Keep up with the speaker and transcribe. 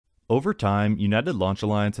Over time, United Launch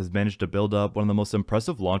Alliance has managed to build up one of the most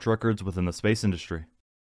impressive launch records within the space industry.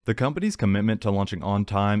 The company's commitment to launching on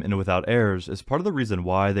time and without errors is part of the reason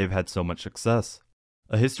why they've had so much success,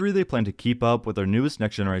 a history they plan to keep up with their newest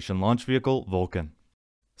next-generation launch vehicle, Vulcan.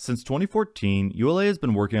 Since 2014, ULA has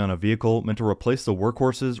been working on a vehicle meant to replace the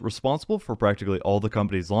workhorses responsible for practically all the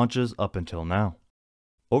company's launches up until now.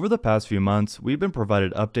 Over the past few months, we've been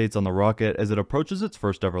provided updates on the rocket as it approaches its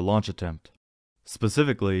first ever launch attempt.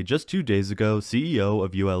 Specifically, just 2 days ago, CEO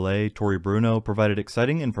of ULA, Tory Bruno, provided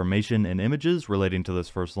exciting information and images relating to this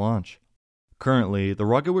first launch. Currently, the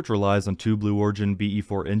rocket, which relies on 2 Blue Origin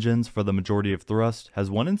BE-4 engines for the majority of thrust, has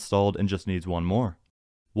one installed and just needs one more.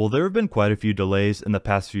 While there have been quite a few delays in the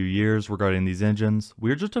past few years regarding these engines, we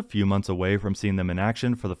are just a few months away from seeing them in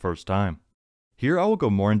action for the first time. Here I will go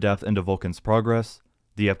more in depth into Vulcan's progress,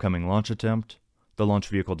 the upcoming launch attempt, the launch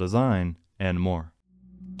vehicle design, and more.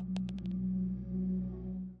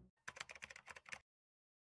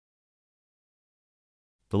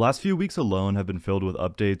 The last few weeks alone have been filled with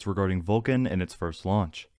updates regarding Vulcan and its first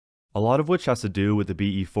launch, a lot of which has to do with the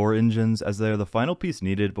BE-4 engines, as they are the final piece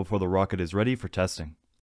needed before the rocket is ready for testing.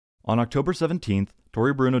 On October 17th,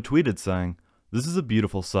 Tory Bruno tweeted saying, "This is a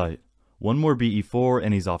beautiful sight. One more BE-4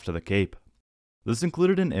 and he's off to the Cape." This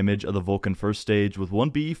included an image of the Vulcan first stage with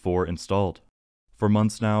one BE-4 installed. For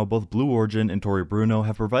months now, both Blue Origin and Tory Bruno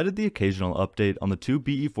have provided the occasional update on the 2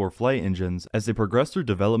 BE-4 flight engines as they progress through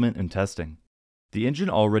development and testing. The engine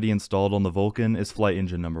already installed on the Vulcan is flight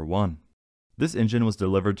engine number 1. This engine was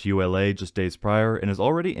delivered to ULA just days prior and is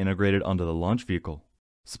already integrated onto the launch vehicle.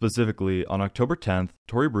 Specifically, on October 10th,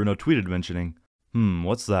 Tory Bruno tweeted mentioning,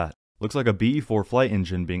 what's that? Looks like a BE-4 flight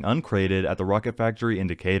engine being uncrated at the rocket factory in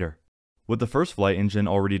Decatur." With the first flight engine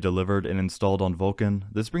already delivered and installed on Vulcan,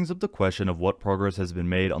 this brings up the question of what progress has been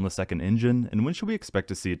made on the second engine and when should we expect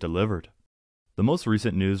to see it delivered. The most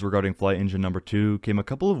recent news regarding flight engine number 2 came a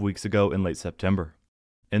couple of weeks ago in late September.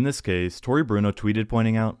 In this case, Tory Bruno tweeted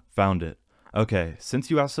pointing out, "Found it. Okay, since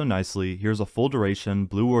you asked so nicely, here's a full duration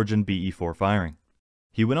Blue Origin BE-4 firing."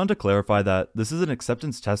 He went on to clarify that this is an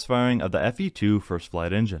acceptance test firing of the FE2 first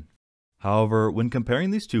flight engine. However, when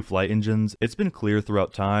comparing these 2 flight engines, it's been clear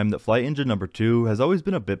throughout time that flight engine number 2 has always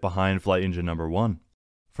been a bit behind flight engine number 1.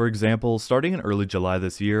 For example, starting in early July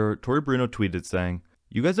this year, Tory Bruno tweeted saying,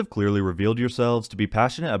 "You guys have clearly revealed yourselves to be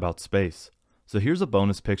passionate about space, so here's a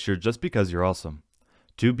bonus picture just because you're awesome.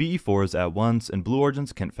 2 BE-4s at once in Blue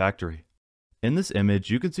Origin's Kent factory." In this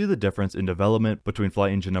image, you can see the difference in development between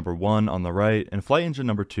flight engine number 1 on the right and flight engine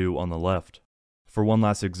number 2 on the left. For one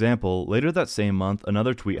last example, later that same month,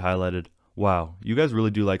 another tweet highlighted, "Wow, you guys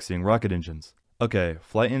really do like seeing rocket engines. Okay,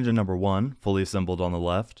 flight engine number 1, fully assembled on the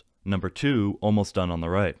left, number 2, almost done on the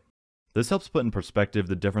right." This helps put in perspective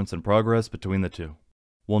the difference in progress between the 2.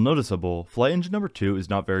 While noticeable, flight engine number 2 is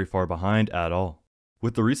not very far behind at all.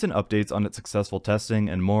 With the recent updates on its successful testing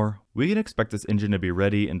and more, we can expect this engine to be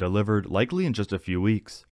ready and delivered likely in just a few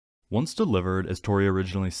weeks. Once delivered, as Tory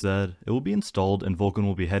originally said, it will be installed and Vulcan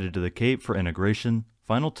will be headed to the Cape for integration,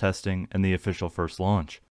 final testing, and the official first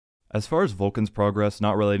launch. As far as Vulcan's progress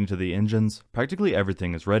not relating to the engines, practically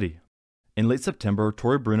everything is ready. In late September,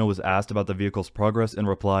 Tory Bruno was asked about the vehicle's progress and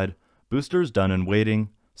replied, "Boosters done and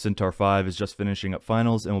waiting. Centaur 5 is just finishing up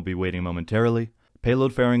finals and will be waiting momentarily.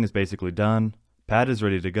 Payload fairing is basically done. Pad is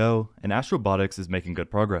ready to go, and Astrobotics is making good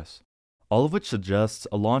progress." All of which suggests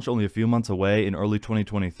a launch only a few months away in early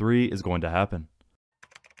 2023 is going to happen.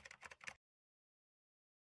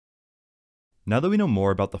 Now that we know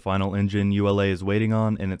more about the final engine ULA is waiting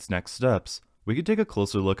on and its next steps, we can take a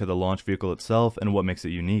closer look at the launch vehicle itself and what makes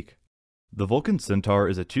it unique. The Vulcan Centaur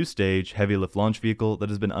is a 2-stage, heavy-lift launch vehicle that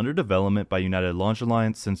has been under development by United Launch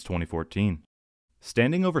Alliance since 2014.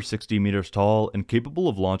 Standing over 60 meters tall and capable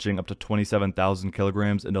of launching up to 27,000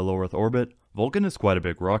 kilograms into low Earth orbit, Vulcan is quite a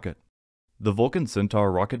big rocket. The Vulcan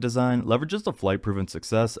Centaur rocket design leverages the flight-proven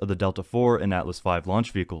success of the Delta IV and Atlas V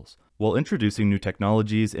launch vehicles, while introducing new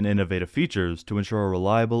technologies and innovative features to ensure a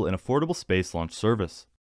reliable and affordable space launch service.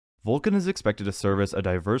 Vulcan is expected to service a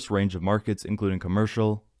diverse range of markets including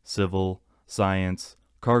commercial, civil, science,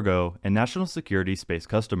 cargo, and national security space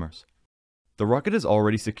customers. The rocket has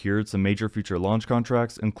already secured some major future launch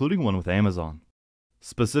contracts, including one with Amazon.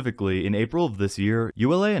 Specifically, in April of this year,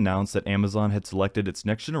 ULA announced that Amazon had selected its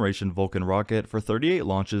next-generation Vulcan rocket for 38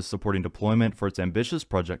 launches supporting deployment for its ambitious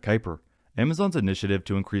Project Kuiper, Amazon's initiative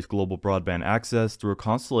to increase global broadband access through a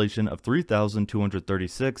constellation of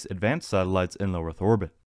 3,236 advanced satellites in low Earth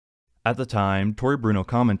orbit. At the time, Tory Bruno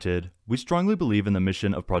commented, "We strongly believe in the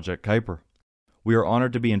mission of Project Kuiper. We are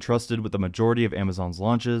honored to be entrusted with the majority of Amazon's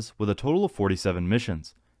launches, with a total of 47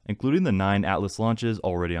 missions, including the 9 Atlas launches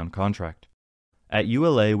already on contract. At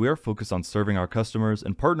ULA, we are focused on serving our customers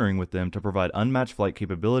and partnering with them to provide unmatched flight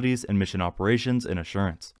capabilities and mission operations and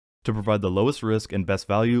assurance, to provide the lowest risk and best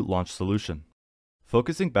value launch solution.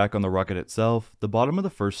 Focusing back on the rocket itself, the bottom of the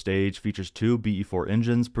first stage features two BE-4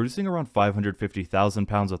 engines producing around 550,000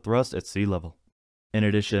 pounds of thrust at sea level. In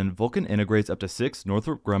addition, Vulcan integrates up to 6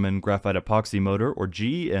 Northrop Grumman Graphite Epoxy Motor or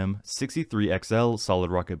GEM 63XL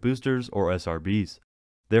solid rocket boosters or SRBs.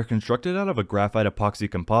 They are constructed out of a graphite epoxy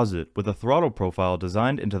composite with a throttle profile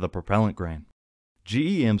designed into the propellant grain.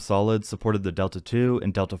 GEM solids supported the Delta II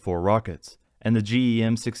and Delta IV rockets, and the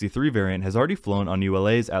GEM 63 variant has already flown on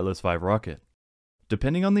ULA's Atlas V rocket.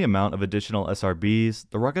 Depending on the amount of additional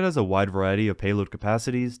SRBs, the rocket has a wide variety of payload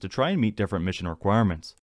capacities to try and meet different mission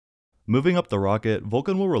requirements. Moving up the rocket,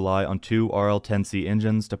 Vulcan will rely on two RL-10C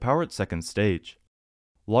engines to power its second stage.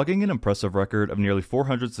 Logging an impressive record of nearly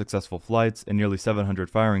 400 successful flights and nearly 700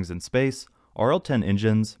 firings in space, RL-10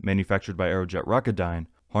 engines, manufactured by Aerojet Rocketdyne,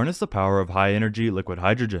 harness the power of high-energy liquid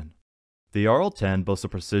hydrogen. The RL-10 boasts a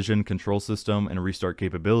precision control system and restart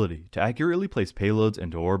capability to accurately place payloads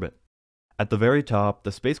into orbit. At the very top,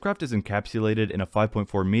 the spacecraft is encapsulated in a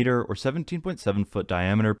 5.4 meter or 17.7 foot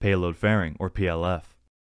diameter payload fairing, or PLF.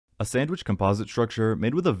 A sandwich composite structure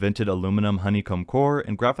made with a vented aluminum honeycomb core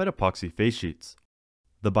and graphite epoxy face sheets.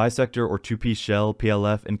 The bisector or two-piece shell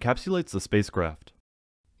PLF encapsulates the spacecraft.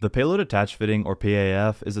 The payload attach fitting or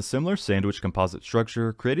PAF is a similar sandwich composite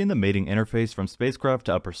structure, creating the mating interface from spacecraft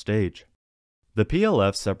to upper stage. The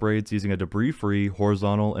PLF separates using a debris-free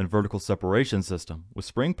horizontal and vertical separation system with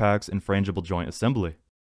spring packs and frangible joint assembly.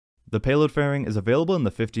 The payload fairing is available in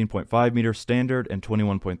the 15.5 meter standard and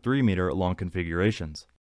 21.3 meter long configurations.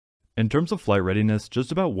 In terms of flight readiness,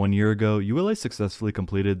 just about 1 year ago, ULA successfully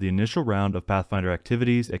completed the initial round of Pathfinder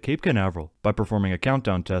activities at Cape Canaveral by performing a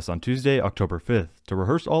countdown test on Tuesday, October 5th, to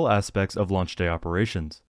rehearse all aspects of launch day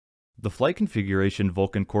operations. The flight configuration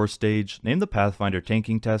Vulcan core stage, named the Pathfinder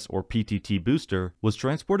Tanking Test or PTT Booster, was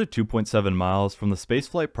transported 2.7 miles from the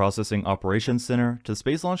Spaceflight Processing Operations Center to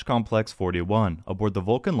Space Launch Complex 41 aboard the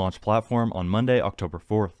Vulcan launch platform on Monday, October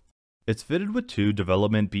 4th. It's fitted with two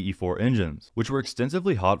development BE-4 engines, which were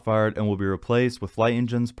extensively hot-fired and will be replaced with flight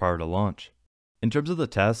engines prior to launch. In terms of the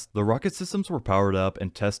test, the rocket systems were powered up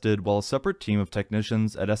and tested while a separate team of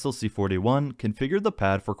technicians at SLC-41 configured the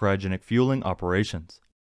pad for cryogenic fueling operations.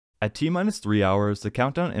 At T-3 hours, the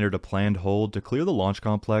countdown entered a planned hold to clear the launch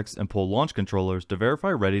complex and pull launch controllers to verify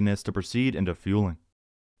readiness to proceed into fueling.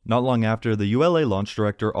 Not long after, the ULA launch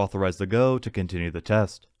director authorized the go to continue the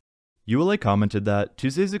test. ULA commented that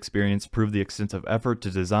Tuesday's experience proved the extensive effort to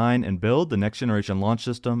design and build the next-generation launch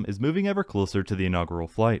system is moving ever closer to the inaugural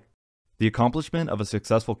flight. The accomplishment of a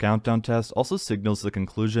successful countdown test also signals the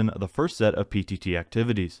conclusion of the first set of PTT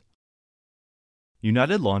activities.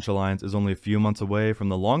 United Launch Alliance is only a few months away from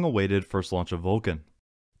the long-awaited first launch of Vulcan.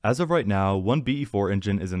 As of right now, one BE-4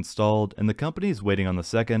 engine is installed and the company is waiting on the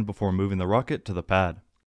second before moving the rocket to the pad.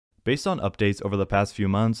 Based on updates over the past few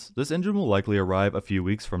months, this engine will likely arrive a few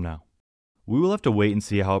weeks from now. We will have to wait and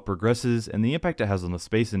see how it progresses and the impact it has on the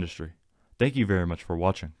space industry. Thank you very much for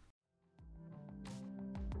watching.